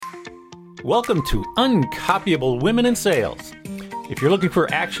Welcome to Uncopyable Women in Sales. If you're looking for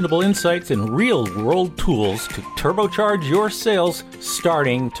actionable insights and real-world tools to turbocharge your sales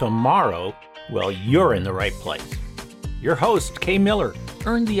starting tomorrow, well, you're in the right place. Your host, Kay Miller,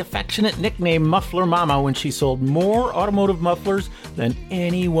 earned the affectionate nickname Muffler Mama when she sold more automotive mufflers than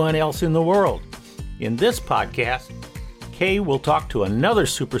anyone else in the world. In this podcast, Kay will talk to another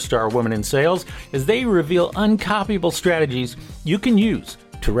superstar woman in sales as they reveal uncopyable strategies you can use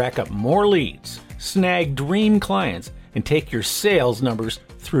to rack up more leads, snag dream clients, and take your sales numbers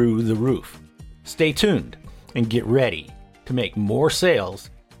through the roof. Stay tuned and get ready to make more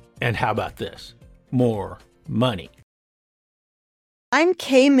sales and how about this? More money. I'm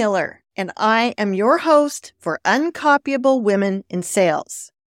Kay Miller, and I am your host for Uncopyable Women in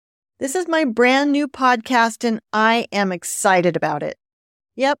Sales. This is my brand new podcast, and I am excited about it.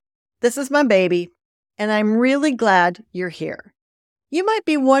 Yep, this is my baby, and I'm really glad you're here. You might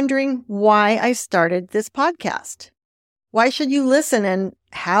be wondering why I started this podcast. Why should you listen, and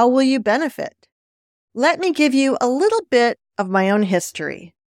how will you benefit? Let me give you a little bit of my own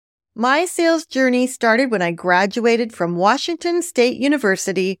history. My sales journey started when I graduated from Washington State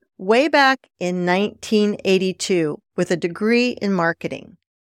University way back in 1982 with a degree in marketing.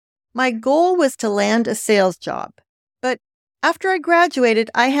 My goal was to land a sales job, but after I graduated,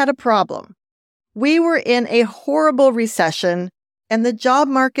 I had a problem. We were in a horrible recession, and the job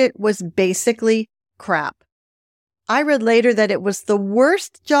market was basically crap. I read later that it was the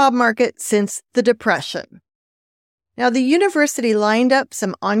worst job market since the Depression. Now, the university lined up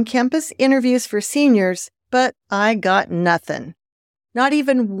some on-campus interviews for seniors, but I got nothing. Not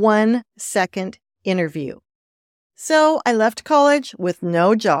even one second interview. So I left college with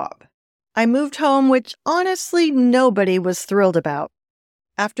no job. I moved home, which honestly nobody was thrilled about.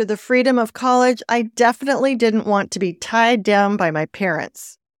 After the freedom of college, I definitely didn't want to be tied down by my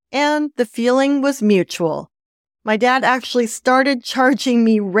parents. And the feeling was mutual. My dad actually started charging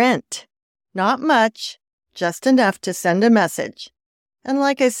me rent. Not much, just enough to send a message. And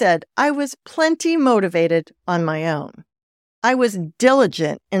like I said, I was plenty motivated on my own. I was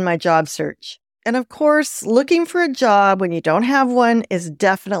diligent in my job search. And of course, looking for a job when you don't have one is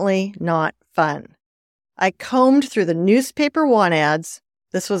definitely not fun. I combed through the newspaper want ads.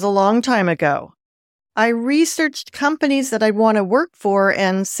 This was a long time ago. I researched companies that I'd want to work for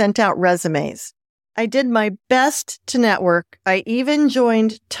and sent out resumes. I did my best to network. I even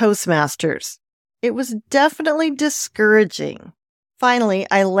joined Toastmasters. It was definitely discouraging. Finally,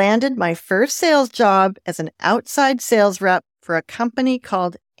 I landed my first sales job as an outside sales rep for a company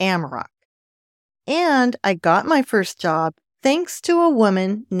called Amarok. And I got my first job thanks to a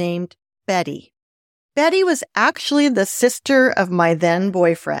woman named Betty. Betty was actually the sister of my then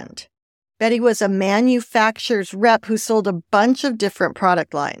boyfriend. Betty was a manufacturer's rep who sold a bunch of different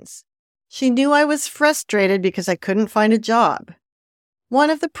product lines. She knew I was frustrated because I couldn't find a job. One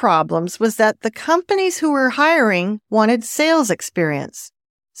of the problems was that the companies who were hiring wanted sales experience.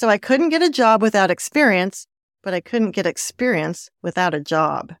 So I couldn't get a job without experience, but I couldn't get experience without a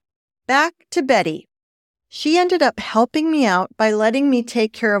job. Back to Betty. She ended up helping me out by letting me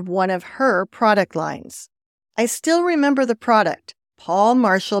take care of one of her product lines. I still remember the product, Paul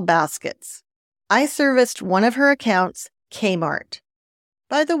Marshall baskets. I serviced one of her accounts, Kmart.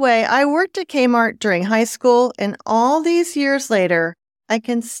 By the way, I worked at Kmart during high school, and all these years later, I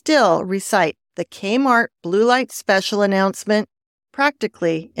can still recite the Kmart Blue Light Special announcement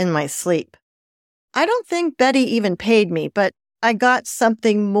practically in my sleep. I don't think Betty even paid me, but I got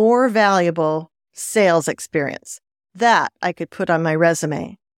something more valuable, sales experience. That I could put on my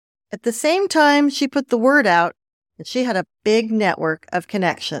resume. At the same time, she put the word out, and she had a big network of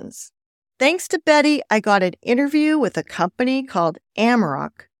connections. Thanks to Betty, I got an interview with a company called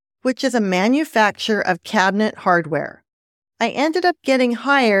Amarok, which is a manufacturer of cabinet hardware. I ended up getting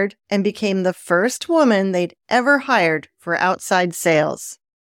hired and became the first woman they'd ever hired for outside sales.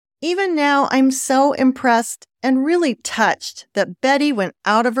 Even now, I'm so impressed and really touched that Betty went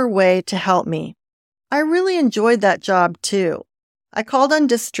out of her way to help me. I really enjoyed that job too. I called on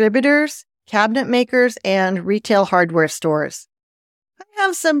distributors, cabinet makers, and retail hardware stores. I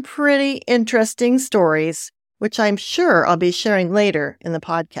have some pretty interesting stories, which I'm sure I'll be sharing later in the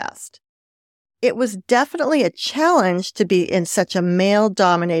podcast. It was definitely a challenge to be in such a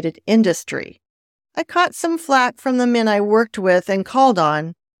male-dominated industry. I caught some flack from the men I worked with and called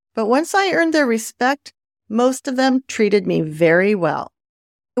on, but once I earned their respect, most of them treated me very well.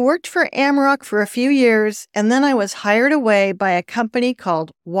 I worked for Amarok for a few years, and then I was hired away by a company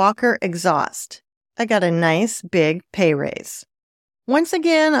called Walker Exhaust. I got a nice big pay raise. Once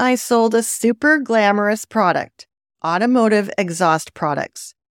again, I sold a super glamorous product, automotive exhaust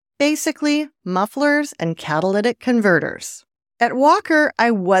products. basically mufflers and catalytic converters. At Walker, I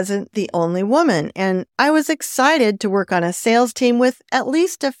wasn't the only woman, and I was excited to work on a sales team with at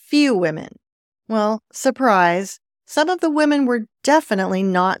least a few women. Well, surprise, some of the women were definitely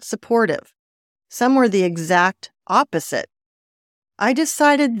not supportive. Some were the exact opposite. I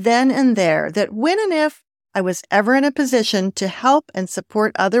decided then and there that when and if I was ever in a position to help and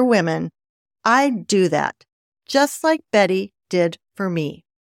support other women, I'd do that, just like Betty did for me.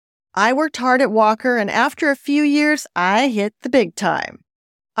 I worked hard at Walker, and after a few years, I hit the big time.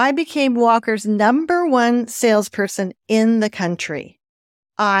 I became Walker's #1 salesperson in the country.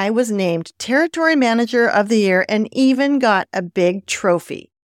 I was named Territory Manager of the Year and even got a big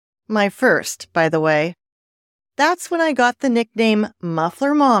trophy. My first, by the way. That's when I got the nickname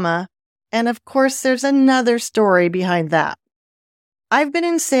Muffler Mama, and of course there's another story behind that. I've been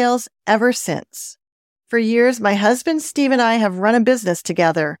in sales ever since. For years, my husband Steve and I have run a business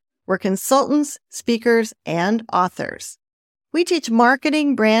together. We're consultants, speakers, and authors. We teach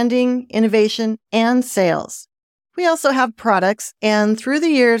marketing, branding, innovation, and sales. We also have products, and through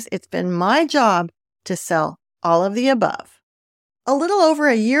the years, it's been my job to sell all of the above. A little over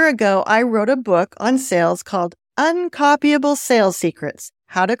a year ago, I wrote a book on sales called Uncopyable Sales Secrets: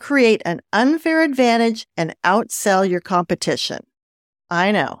 How to Create an Unfair Advantage and Outsell Your Competition.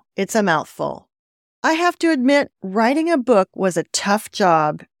 I know, it's a mouthful. I have to admit, writing a book was a tough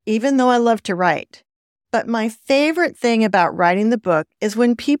job, even though I love to write. But my favorite thing about writing the book is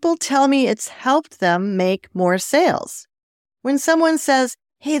when people tell me it's helped them make more sales. When someone says,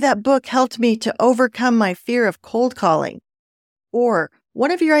 "Hey, that book helped me to overcome my fear of cold calling," or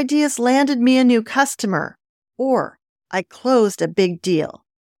 "One of your ideas landed me a new customer," or "I closed a big deal."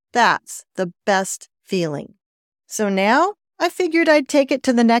 That's the best feeling. So now I figured I'd take it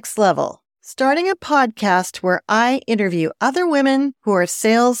to the next level, starting a podcast where I interview other women who are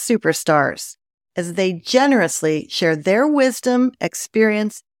sales superstars as they generously share their wisdom,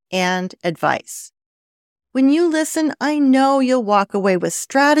 experience, and advice. When you listen, I know you'll walk away with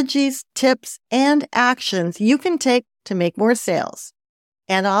strategies, tips, and actions you can take to make more sales.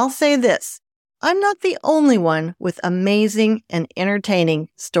 And I'll say this, I'm not the only one with amazing and entertaining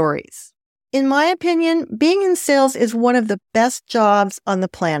stories. In my opinion, being in sales is one of the best jobs on the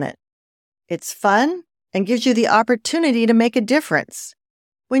planet. It's fun and gives you the opportunity to make a difference.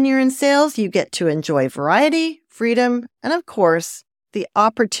 When you're in sales, you get to enjoy variety, freedom, and of course, the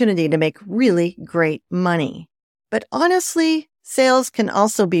opportunity to make really great money. But honestly, sales can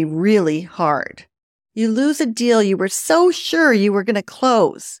also be really hard. You lose a deal you were so sure you were going to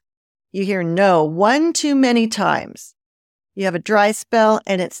close. You hear no one too many times. You have a dry spell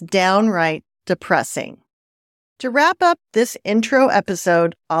and it's downright depressing. To wrap up this intro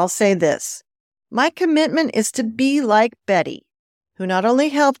episode, I'll say this. My commitment is to be like Betty, who not only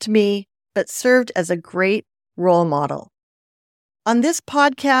helped me, but served as a great role model. On this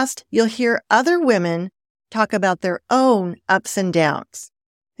podcast, you'll hear other women talk about their own ups and downs.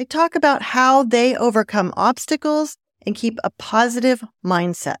 They talk about how they overcome obstacles and keep a positive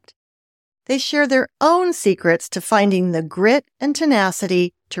mindset. They share their own secrets to finding the grit and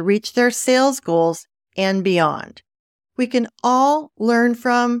tenacity to reach their sales goals and beyond. We can all learn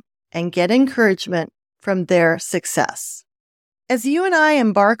from and get encouragement from their success. As you and I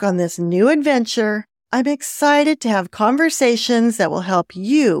embark on this new adventure, I'm excited to have conversations that will help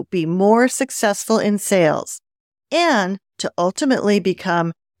you be more successful in sales and to ultimately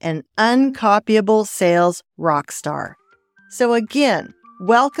become an uncopyable sales rock star. So again,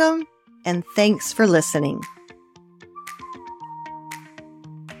 welcome and thanks for listening.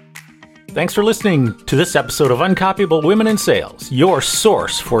 Thanks for listening to this episode of Uncopyable Women in Sales, your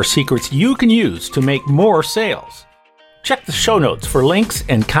source for secrets you can use to make more sales. Check the show notes for links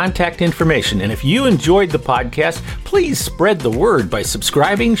and contact information. And if you enjoyed the podcast, please spread the word by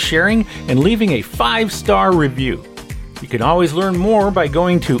subscribing, sharing, and leaving a 5-star review. You can always learn more by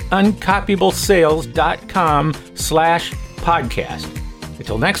going to uncopyablesales.com/podcast.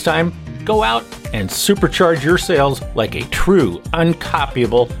 Until next time, go out and supercharge your sales like a true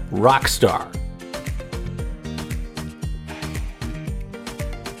uncopyable rock star.